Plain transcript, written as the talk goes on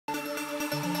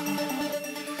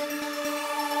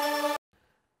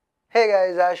Hey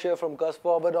guys, Ash here from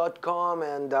cursforward.com,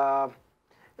 and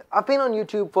I've been on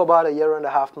YouTube for about a year and a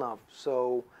half now.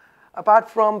 So apart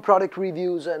from product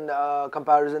reviews and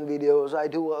comparison videos, I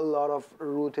do a lot of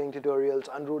routing tutorials,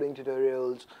 unrouting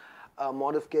tutorials,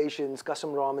 modifications,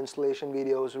 custom ROM installation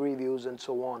videos, reviews, and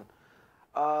so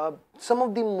on. Some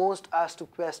of the most asked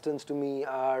questions to me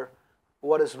are,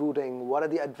 what is routing? What are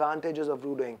the advantages of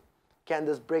routing? Can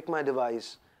this break my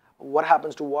device? What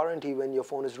happens to warranty when your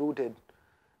phone is rooted?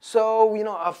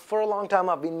 So, for a long time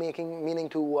I've been meaning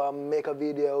to make a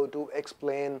video to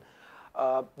explain,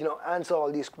 answer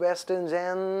all these questions,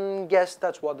 and guess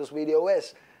that's what this video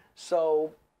is.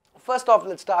 So, first off,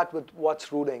 let's start with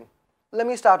what's rooting. Let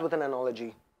me start with an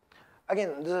analogy.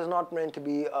 Again, this is not meant to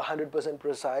be 100%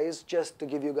 precise, just to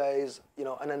give you guys,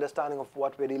 an understanding of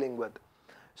what we're dealing with.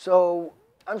 So,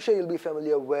 I'm sure you'll be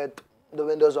familiar with the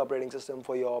Windows operating system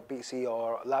for your PC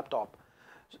or laptop.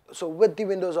 So with the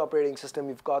Windows operating system,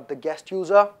 you've got the guest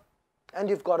user and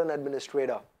you've got an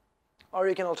administrator. Or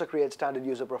you can also create standard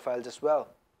user profiles as well.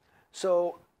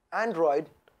 So Android,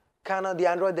 the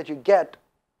Android that you get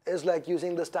is like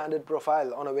using the standard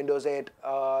profile on a Windows 8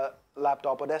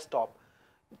 laptop or desktop.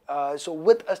 So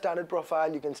with a standard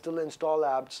profile, you can still install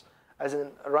apps, as in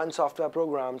run software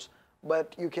programs,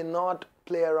 but you cannot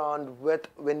play around with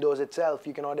Windows itself.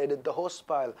 You cannot edit the host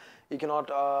file. You cannot,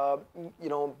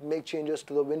 make changes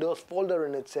to the Windows folder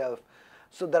in itself.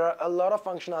 So there are a lot of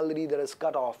functionality that is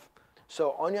cut off.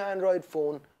 So on your Android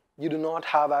phone, you do not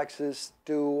have access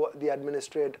to the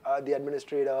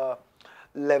administrator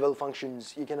level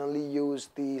functions. You can only use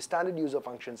the standard user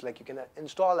functions, like you can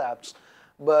install apps,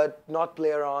 but not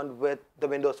play around with the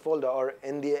Windows folder, or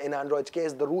in Android's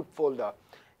case, the root folder.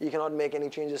 You cannot make any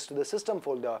changes to the system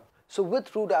folder. So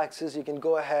with root access, you can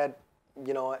go ahead,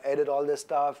 edit all this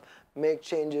stuff, make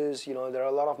changes. There are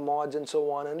a lot of mods and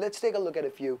so on. And let's take a look at a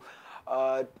few.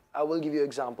 I will give you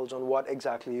examples on what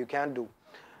exactly you can do.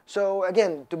 So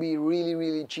again, to be really,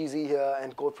 really cheesy here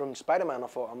and quote from Spider-Man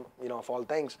of all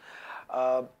things,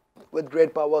 with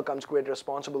great power comes great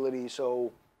responsibility.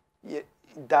 So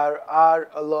there are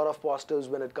a lot of positives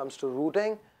when it comes to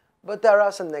rooting, but there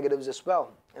are some negatives as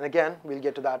well. And again, we'll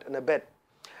get to that in a bit.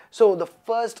 So the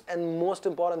first and most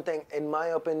important thing, in my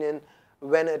opinion,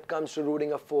 when it comes to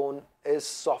rooting a phone is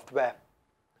software.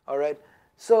 All right.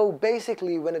 So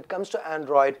basically, when it comes to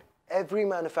Android, every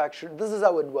manufacturer, this is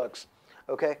how it works.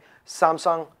 Okay.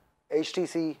 Samsung,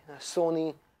 HTC,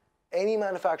 Sony, any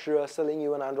manufacturer selling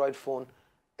you an Android phone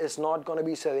is not going to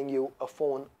be selling you a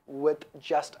phone with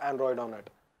just Android on it.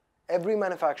 Every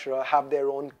manufacturer have their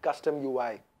own custom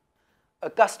UI, a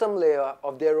custom layer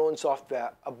of their own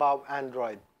software above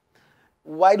Android.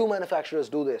 Why do manufacturers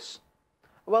do this?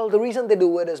 Well, the reason they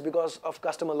do it is because of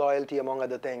customer loyalty, among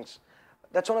other things.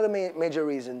 That's one of the major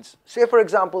reasons. Say, for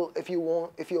example, if you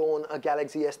own a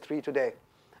Galaxy S3 today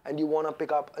and you want to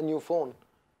pick up a new phone,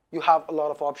 you have a lot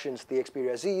of options: the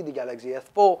Xperia Z, the Galaxy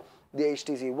S4, the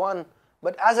HTC One.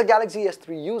 But as a Galaxy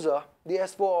S3 user, the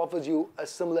S4 offers you a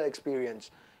similar experience.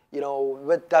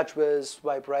 With TouchWiz,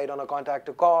 swipe right on a contact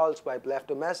to call, swipe left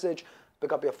to message,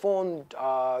 pick up your phone,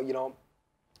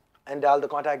 and dial the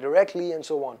contact directly, and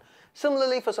so on.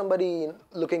 Similarly, for somebody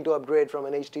looking to upgrade from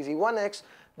an HTC One X,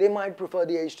 they might prefer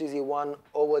the HTC One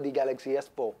over the Galaxy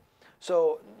S4.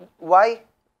 So why?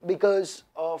 Because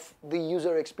of the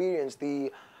user experience.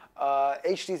 The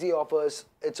HTC offers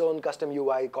its own custom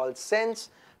UI called Sense.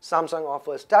 Samsung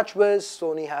offers TouchWiz.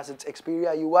 Sony has its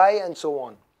Xperia UI, and so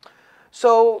on.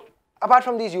 So apart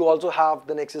from these, you also have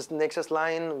the Nexus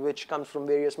line, which comes from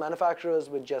various manufacturers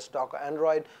with just stock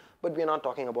Android, but we're not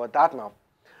talking about that now.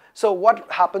 So what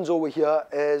happens over here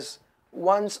is,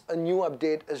 once a new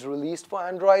update is released for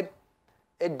Android,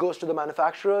 it goes to the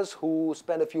manufacturers, who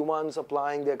spend a few months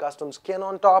applying their custom skin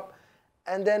on top,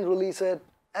 and then release it,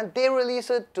 and they release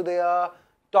it to their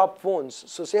top phones.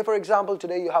 So say, for example,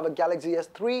 today you have a Galaxy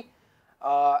S3,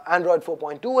 Android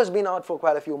 4.2 has been out for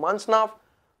quite a few months now,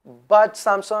 but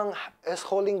Samsung is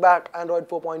holding back Android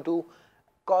 4.2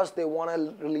 because they want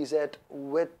to release it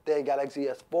with their Galaxy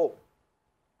S4.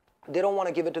 They don't want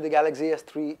to give it to the Galaxy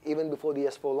S3 even before the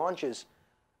S4 launches.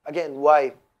 Again,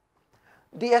 why?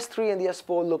 The S3 and the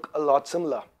S4 look a lot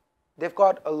similar. They've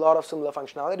got a lot of similar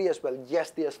functionality as well.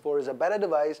 Yes, the S4 is a better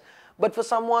device, but for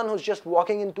someone who's just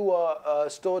walking into a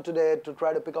store today to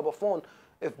try to pick up a phone,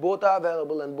 if both are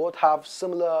available and both have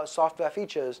similar software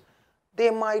features, they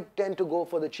might tend to go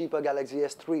for the cheaper Galaxy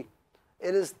S3.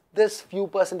 It is this few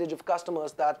percentage of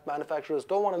customers that manufacturers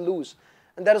don't want to lose.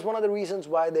 And that is one of the reasons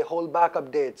why they hold back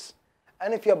updates.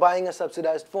 And if you're buying a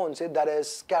subsidized phone, say that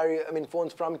is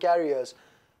phones from carriers,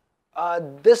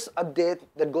 this update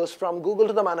that goes from Google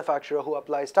to the manufacturer, who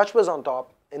applies TouchWiz on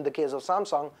top, in the case of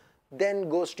Samsung, then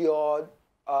goes to your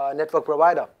network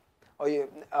provider, or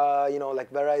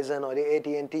like Verizon or the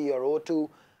AT&T or O2,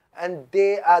 and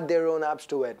they add their own apps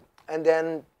to it, and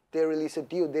then they release it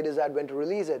to you. They decide when to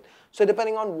release it. So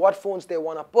depending on what phones they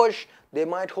want to push, they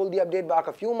might hold the update back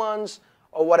a few months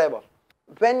or whatever.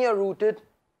 When you're rooted,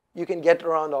 you can get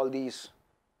around all these.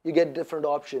 You get different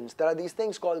options. There are these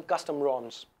things called custom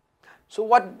ROMs. So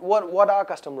what are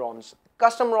custom ROMs?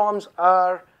 Custom ROMs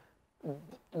are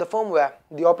the firmware,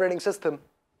 the operating system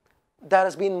that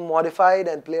has been modified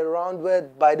and played around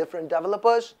with by different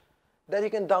developers that you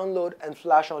can download and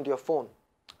flash onto your phone.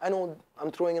 I know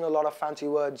I'm throwing in a lot of fancy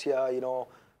words here,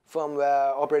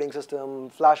 firmware, operating system,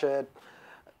 flash it.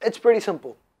 It's pretty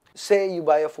simple. Say you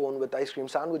buy a phone with ice cream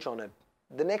sandwich on it.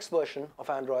 The next version of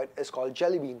Android is called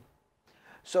Jelly Bean.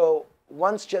 So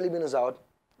once Jelly Bean is out,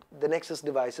 the Nexus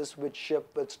devices which ship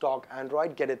with stock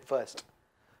Android get it first.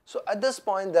 So at this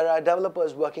point, there are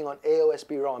developers working on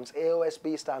AOSP ROMs.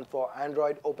 AOSP stands for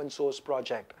Android Open Source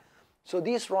Project. So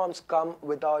these ROMs come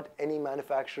without any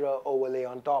manufacturer overlay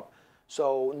on top.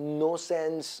 So no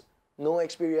Sense, no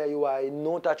Xperia UI,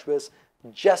 no TouchWiz,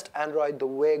 just Android the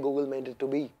way Google made it to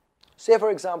be. Say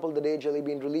for example, the day Jelly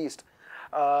Bean released,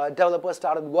 developers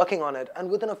started working on it, and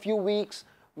within a few weeks,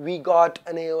 we got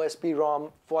an AOSP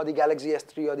ROM for the Galaxy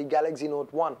S3 or the Galaxy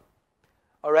Note 1.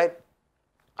 All right.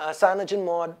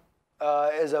 CyanogenMod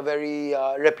is a very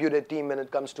reputed team when it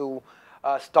comes to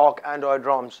stock Android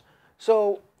ROMs.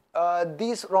 So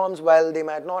these ROMs, while they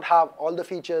might not have all the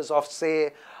features of,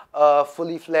 say, a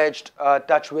fully fledged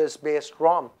TouchWiz based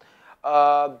ROM,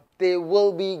 they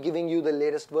will be giving you the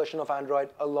latest version of Android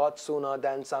a lot sooner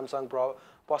than Samsung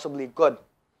possibly could.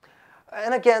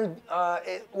 And again,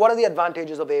 what are the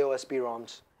advantages of AOSP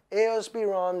ROMs? AOSP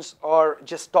ROMs, or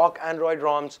just stock Android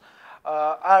ROMs,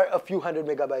 are a few hundred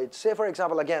megabytes. Say for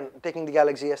example, again, taking the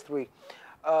Galaxy S3,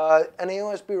 an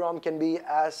AOSP ROM can be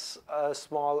as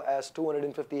small as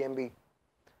 250 MB,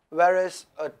 whereas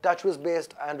a TouchWiz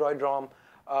based Android ROM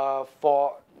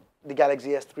for the Galaxy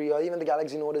S3 or even the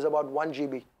Galaxy Note is about 1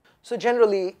 GB. So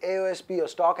generally, AOSP or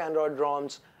stock Android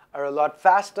ROMs are a lot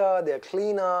faster, they're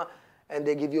cleaner, and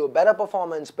they give you a better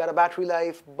performance, better battery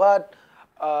life, but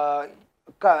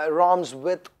ROMs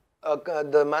with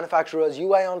the manufacturer's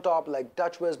UI on top, like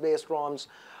TouchWiz based ROMs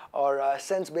or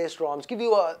Sense based ROMs, give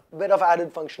you a bit of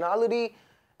added functionality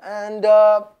and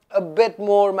a bit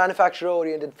more manufacturer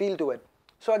oriented feel to it.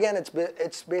 So again,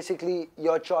 it's basically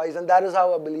your choice, and that is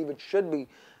how I believe it should be,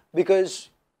 because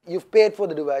you've paid for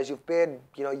the device, you've paid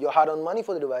your hard-earned money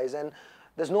for the device, and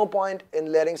there's no point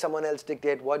in letting someone else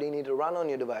dictate what you need to run on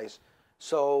your device.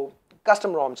 So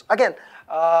custom ROMs, again,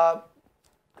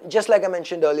 just like I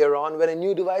mentioned earlier on, when a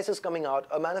new device is coming out,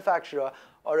 a manufacturer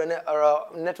or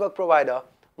a network provider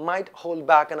might hold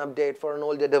back an update for an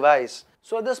older device.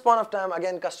 So at this point of time,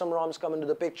 again, custom ROMs come into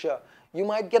the picture. You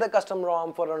might get a custom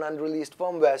ROM for an unreleased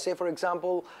firmware. Say for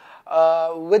example,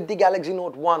 with the Galaxy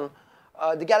Note 1,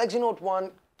 the Galaxy Note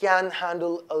 1 can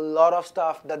handle a lot of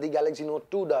stuff that the Galaxy Note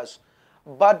 2 does.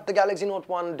 But the Galaxy Note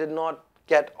 1 did not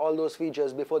get all those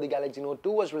features before the Galaxy Note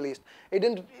 2 was released.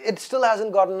 It still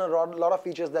hasn't gotten a lot of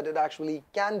features that it actually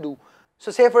can do.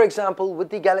 So say for example, with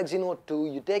the Galaxy Note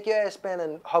 2, you take your S Pen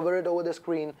and hover it over the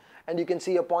screen, and you can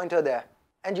see a pointer there.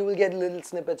 And you will get little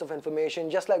snippets of information,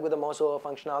 just like with the mouse over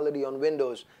functionality on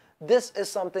Windows. This is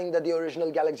something that the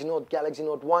original Galaxy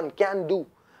Note 1 can do,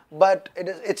 but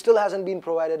it still hasn't been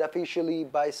provided officially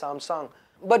by Samsung.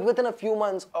 But within a few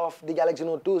months of the Galaxy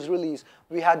Note 2's release,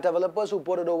 we had developers who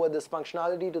ported over this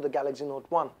functionality to the Galaxy Note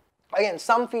 1. Again,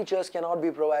 some features cannot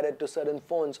be provided to certain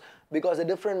phones because a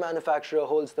different manufacturer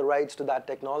holds the rights to that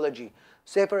technology.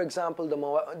 Say for example, the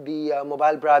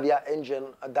Mobile Bravia engine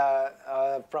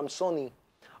from Sony,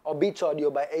 or Beats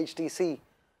Audio by HTC.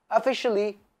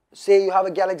 Officially, say you have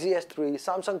a Galaxy S3,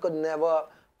 Samsung could never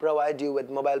provide you with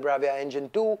Mobile Bravia Engine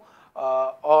 2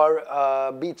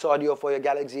 or Beats Audio for your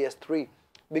Galaxy S3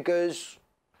 because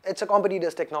it's a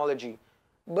competitor's technology.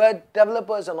 But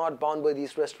developers are not bound by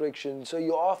these restrictions, so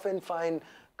you often find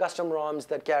custom ROMs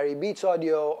that carry Beats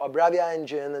Audio or Bravia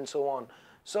Engine and so on.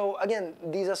 So again,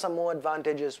 these are some more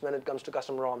advantages when it comes to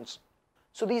custom ROMs.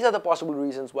 So these are the possible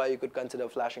reasons why you could consider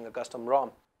flashing a custom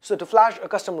ROM. So to flash a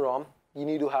custom ROM, you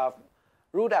need to have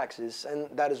root access, and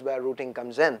that is where rooting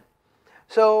comes in.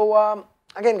 So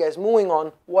again guys, moving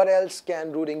on, what else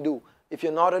can rooting do? If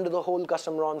you're not into the whole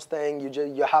custom ROMs thing,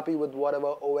 you're happy with whatever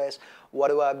OS,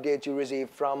 whatever updates you receive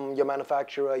from your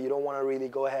manufacturer, you don't want to really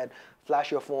go ahead, flash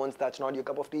your phones, that's not your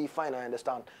cup of tea, fine, I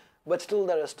understand. But still,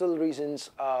 there are still reasons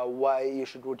why you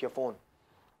should root your phone.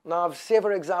 Now, say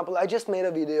for example, I just made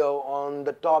a video on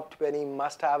the top 20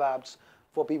 must-have apps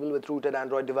for people with rooted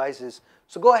Android devices.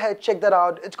 So go ahead, check that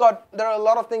out. There are a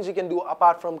lot of things you can do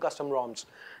apart from custom ROMs.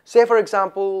 Say for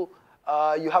example,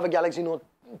 you have a Galaxy Note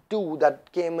 2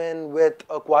 that came in with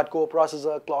a quad-core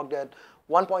processor clocked at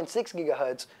 1.6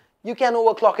 gigahertz. You can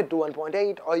overclock it to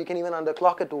 1.8, or you can even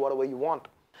underclock it to whatever you want.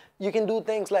 You can do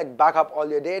things like back up all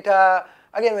your data.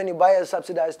 Again, when you buy a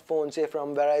subsidized phone, say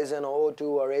from Verizon or O2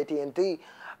 or AT&T,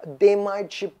 they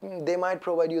might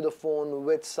provide you the phone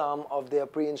with some of their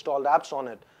pre-installed apps on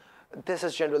it. This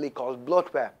is generally called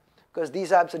bloatware, because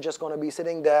these apps are just going to be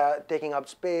sitting there, taking up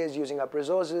space, using up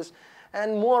resources,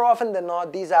 and more often than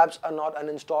not, these apps are not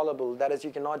uninstallable. That is,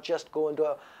 you cannot just go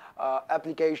into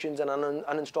applications and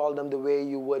uninstall them the way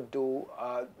you would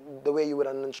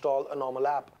uninstall a normal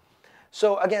app.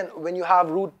 So again, when you have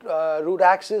root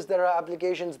access, there are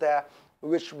applications there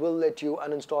which will let you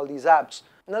uninstall these apps.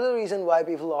 Another reason why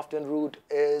people often root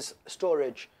is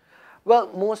storage.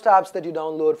 Well, most apps that you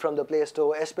download from the Play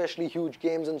Store, especially huge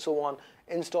games and so on,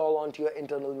 install onto your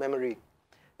internal memory.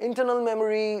 Internal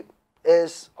memory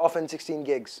is often 16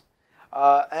 gigs.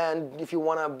 And if you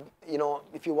want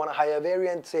a higher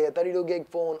variant, say a 32 gig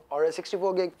phone or a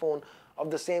 64 gig phone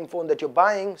of the same phone that you're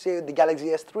buying, say the Galaxy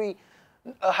S3,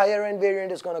 a higher end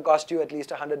variant is going to cost you at least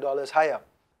 $100 higher.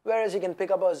 Whereas you can pick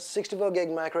up a 64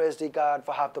 gig micro SD card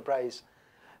for half the price.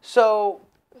 So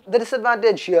the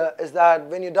disadvantage here is that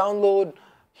when you download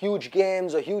huge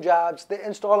games or huge apps, they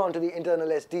install onto the internal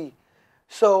SD.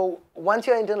 So once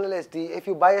your internal SD, if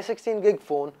you buy a 16 gig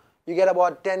phone, you get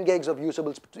about 10 gigs of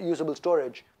usable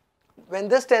storage. When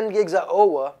this 10 gigs are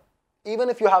over, even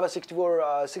if you have a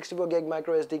 64 gig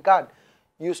micro SD card,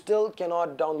 you still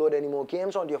cannot download any more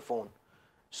games onto your phone.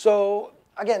 So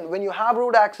again, when you have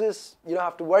root access, you don't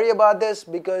have to worry about this,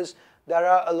 because there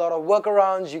are a lot of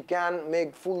workarounds. You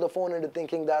can fool the phone into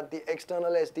thinking that the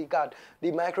external SD card,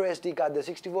 the micro SD card, the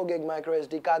 64 gig micro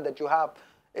SD card that you have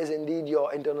is indeed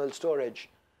your internal storage.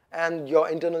 And your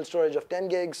internal storage of 10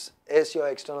 gigs is your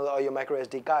external or your micro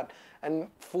SD card, and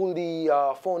fool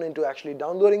the phone into actually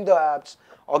downloading the apps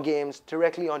or games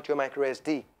directly onto your micro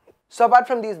SD. So apart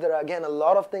from these, there are again a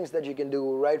lot of things that you can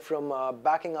do, right from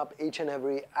backing up each and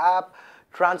every app,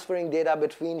 transferring data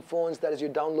between phones. That is, you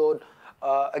download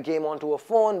a game onto a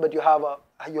phone, but you have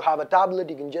a tablet.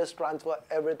 You can just transfer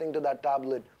everything to that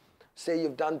tablet. Say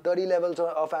you've done 30 levels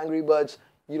of Angry Birds,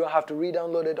 you don't have to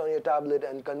re-download it on your tablet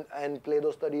and play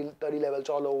those 30 levels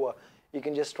all over. You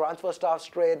can just transfer stuff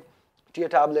straight to your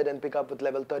tablet and pick up with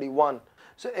level 31.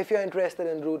 So if you're interested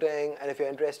in rooting, and if you're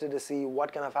interested to see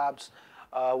what kind of apps,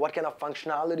 what kind of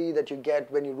functionality that you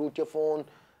get when you root your phone,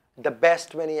 the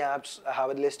best many apps, I have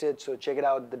it listed, so check it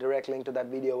out. The direct link to that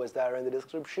video is there in the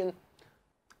description.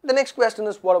 The next question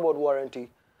is, what about warranty?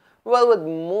 Well, with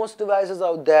most devices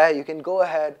out there, you can go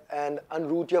ahead and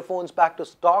unroot your phones back to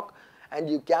stock, and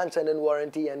you can send in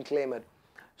warranty and claim it.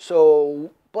 So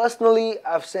personally,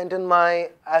 I've sent in my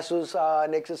Asus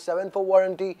Nexus 7 for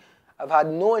warranty. I've had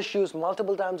no issues.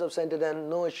 Multiple times I've sent it in,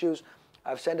 no issues.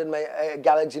 I've sent in my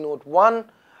Galaxy Note 1.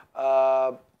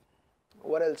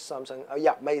 What else? Samsung?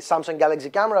 Yeah, my Samsung Galaxy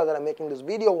camera that I'm making this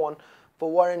video on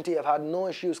for warranty. I've had no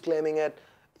issues claiming it,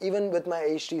 even with my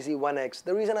HTC One X.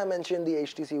 The reason I mentioned the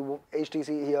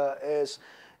HTC here is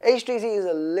HTC is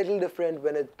a little different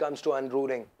when it comes to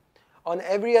unrooting. On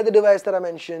every other device that I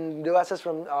mentioned, devices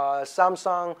from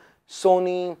Samsung,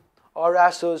 Sony, or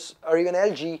Asus, or even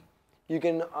LG, you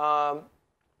can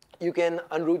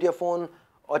unroot your phone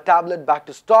or tablet back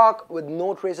to stock with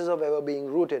no traces of ever being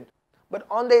rooted. But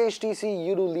on the HTC,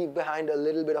 you do leave behind a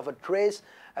little bit of a trace,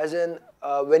 as in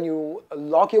when you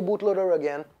lock your bootloader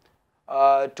again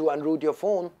to unroot your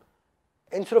phone,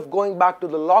 instead of going back to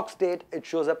the lock state, it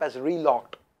shows up as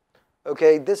relocked.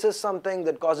 Okay, this is something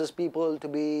that causes people to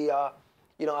be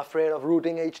afraid of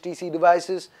rooting HTC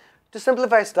devices. To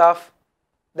simplify stuff,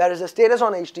 there is a status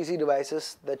on HTC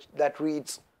devices that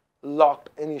reads locked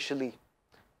initially.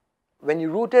 When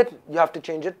you root it, you have to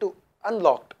change it to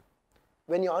unlocked.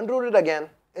 When you unroot it again,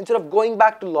 instead of going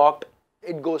back to locked,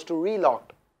 it goes to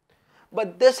relocked.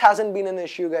 But this hasn't been an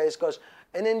issue, guys, because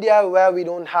in India, where we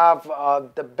don't have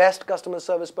the best customer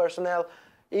service personnel,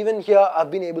 even here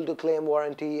I've been able to claim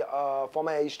warranty for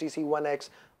my HTC One X,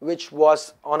 which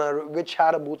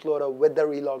had a bootloader with the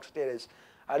relocked status.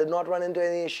 I did not run into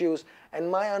any issues, and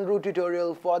my unroot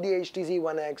tutorial for the HTC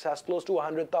One X has close to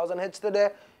 100,000 hits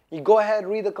today. You go ahead,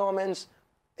 read the comments.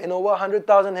 In over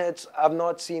 100,000 hits, I've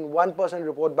not seen one person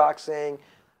report back saying,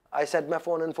 I sent my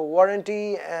phone in for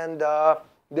warranty and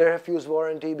they refused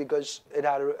warranty because it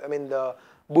had, the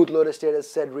bootloader status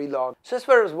said relocked. So as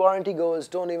far as warranty goes,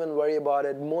 don't even worry about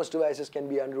it. Most devices can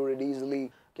be unrooted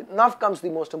easily. Now comes the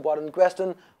most important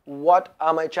question: what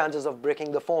are my chances of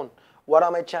breaking the phone? what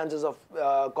are my chances of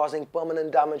causing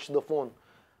permanent damage to the phone?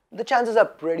 The chances are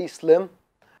pretty slim.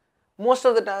 Most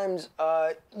of the times,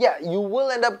 yeah, you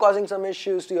will end up causing some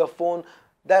issues to your phone.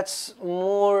 That's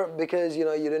more because you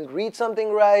didn't read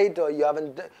something right, or you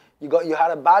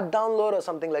had a bad download or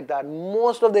something like that.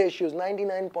 Most of the issues,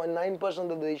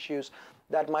 99.9% of the issues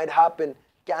that might happen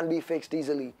can be fixed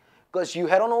easily. Because you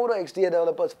head on over to XDA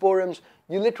developers forums,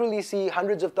 you literally see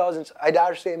hundreds of thousands, I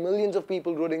dare say millions of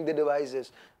people rooting the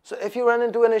devices. So if you run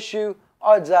into an issue,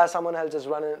 odds are someone else has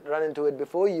run into it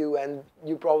before you, and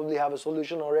you probably have a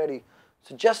solution already.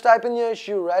 So just type in your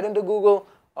issue right into Google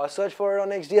or search for it on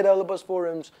XDA developers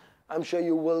forums. I'm sure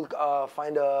you will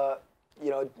find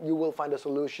a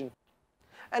solution.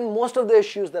 And most of the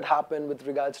issues that happen with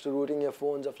regards to rooting your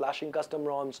phones or flashing custom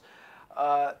ROMs,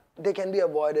 they can be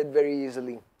avoided very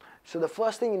easily. So the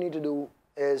first thing you need to do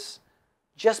is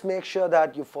just make sure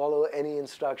that you follow any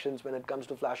instructions when it comes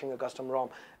to flashing a custom ROM.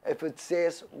 If it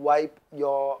says wipe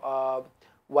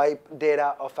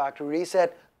data or factory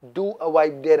reset, do a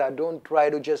wipe data. Don't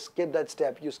try to just skip that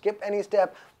step. You skip any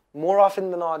step, more often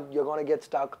than not, you're going to get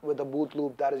stuck with a boot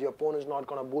loop. That is, your phone is not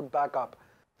going to boot back up.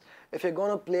 If you're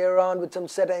going to play around with some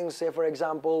settings, say for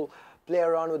example, play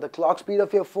around with the clock speed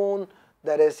of your phone,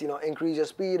 that is, increase your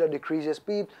speed or decrease your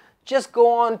speed, just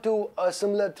go on to a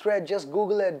similar thread, just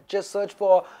Google it, just search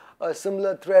for a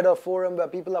similar thread or forum where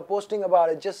people are posting about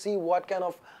it, just see what kind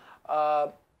of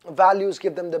values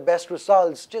give them the best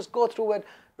results. Just go through it,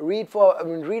 read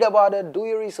about it, do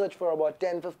your research for about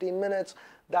 10-15 minutes.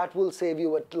 That will save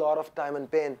you a lot of time and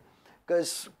pain.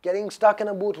 Because getting stuck in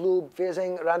a boot loop,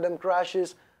 facing random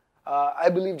crashes, I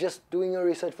believe just doing your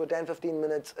research for 10-15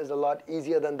 minutes is a lot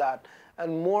easier than that.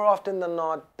 And more often than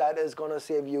not, that is going to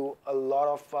save you a lot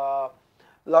of,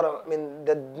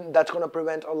 that's going to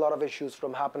prevent a lot of issues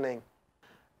from happening.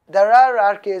 There are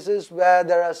rare cases where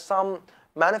there are some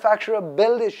manufacturer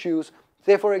build issues,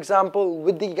 say for example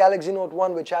with the Galaxy Note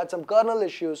 1, which had some kernel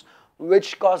issues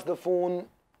which caused the phone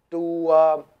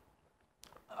to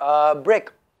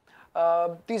brick.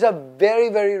 These are very,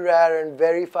 very rare and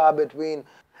very far between.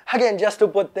 Again, just to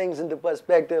put things into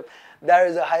perspective, there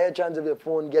is a higher chance of your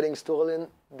phone getting stolen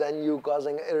than you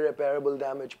causing irreparable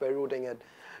damage by rooting it.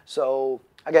 So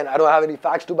again, I don't have any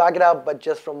facts to back it up, but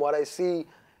just from what I see,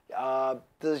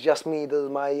 this is just me, this is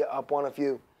my point of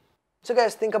view. So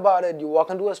guys, think about it. You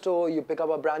walk into a store, you pick up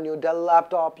a brand new Dell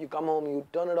laptop, you come home, you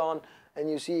turn it on, and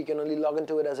you see you can only log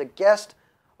into it as a guest,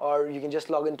 or you can just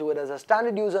log into it as a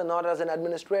standard user, not as an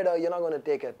administrator. You're not going to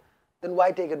take it. Then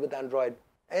why take it with Android?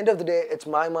 End of the day, it's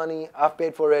my money, I've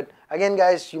paid for it. Again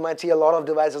guys, you might see a lot of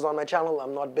devices on my channel.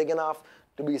 I'm not big enough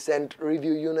to be sent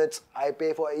review units. I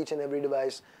pay for each and every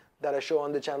device that I show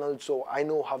on the channel, so I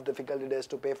know how difficult it is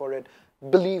to pay for it.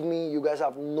 Believe me, you guys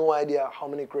have no idea how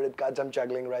many credit cards I'm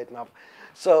juggling right now.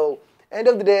 So end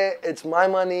of the day, it's my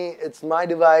money, it's my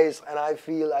device, and I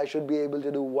feel I should be able to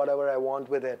do whatever I want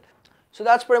with it. So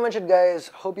that's pretty much it guys.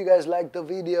 Hope you guys liked the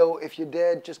video. If you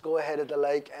did, just go ahead, hit the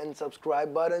like and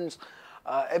subscribe buttons.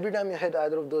 Every time you hit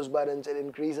either of those buttons, it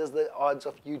increases the odds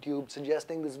of YouTube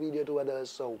suggesting this video to others.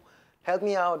 So help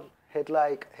me out, hit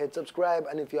like, hit subscribe,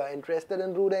 and if you are interested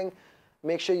in rooting,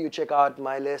 make sure you check out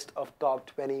my list of top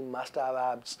 20 must-have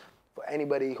apps for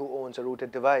anybody who owns a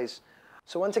rooted device.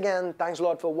 So once again, thanks a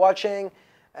lot for watching,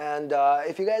 and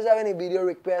if you guys have any video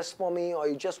requests for me, or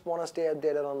you just want to stay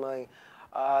updated on my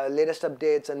latest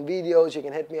updates and videos, you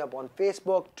can hit me up on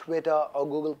Facebook, Twitter, or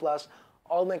Google+.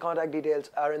 All my contact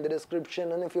details are in the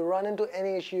description, and if you run into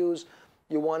any issues,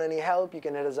 you want any help, you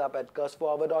can hit us up at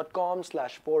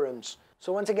cusforward.com/forums.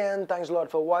 So once again, thanks a lot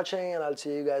for watching, and I'll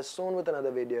see you guys soon with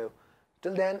another video.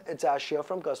 Till then, it's Ash here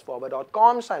from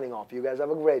cusforward.com signing off. You guys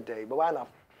have a great day. Bye-bye now.